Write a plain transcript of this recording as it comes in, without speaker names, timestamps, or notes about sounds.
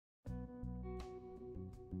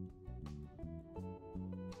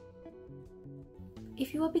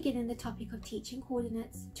If you are beginning the topic of teaching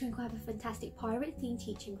coordinates, Twinkl have a fantastic pirate-themed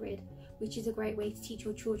teaching grid, which is a great way to teach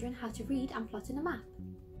your children how to read and plot in a map.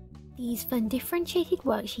 These fun differentiated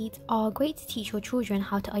worksheets are great to teach your children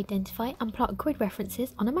how to identify and plot grid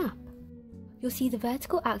references on a map. You'll see the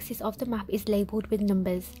vertical axis of the map is labelled with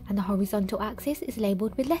numbers and the horizontal axis is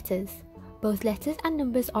labelled with letters. Both letters and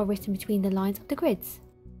numbers are written between the lines of the grids.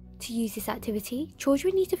 To use this activity,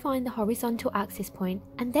 children need to find the horizontal axis point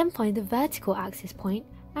and then find the vertical axis point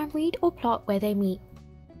and read or plot where they meet.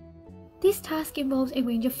 This task involves a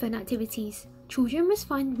range of fun activities. Children must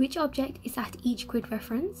find which object is at each grid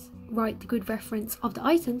reference, write the grid reference of the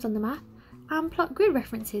items on the map, and plot grid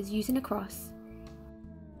references using a cross.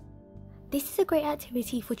 This is a great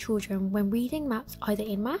activity for children when reading maps either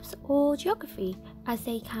in maths or geography, as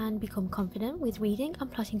they can become confident with reading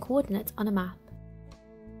and plotting coordinates on a map.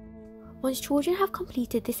 Once children have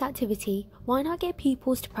completed this activity, why not get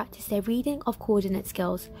pupils to practice their reading of coordinate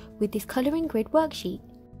skills with this colouring grid worksheet.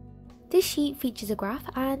 This sheet features a graph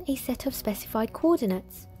and a set of specified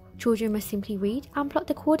coordinates. Children must simply read and plot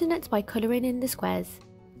the coordinates by colouring in the squares.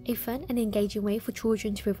 A fun and engaging way for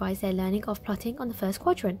children to revise their learning of plotting on the first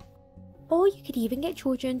quadrant. Or you could even get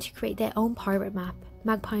children to create their own pirate map,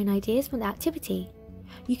 magpieing ideas from the activity.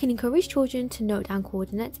 You can encourage children to note down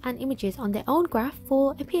coordinates and images on their own graph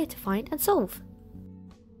for a peer to find and solve.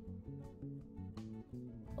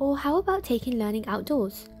 Or how about taking learning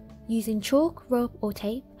outdoors? Using chalk, rope or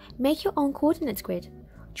tape, make your own coordinates grid.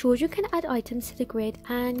 Children can add items to the grid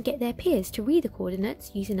and get their peers to read the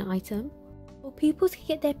coordinates using an item, or pupils can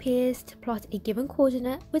get their peers to plot a given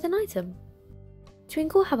coordinate with an item.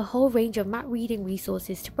 Twinkl have a whole range of map reading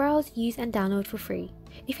resources to browse, use and download for free.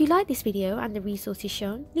 If you like this video and the resources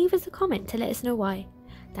shown, leave us a comment to let us know why.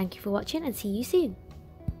 Thank you for watching and see you soon.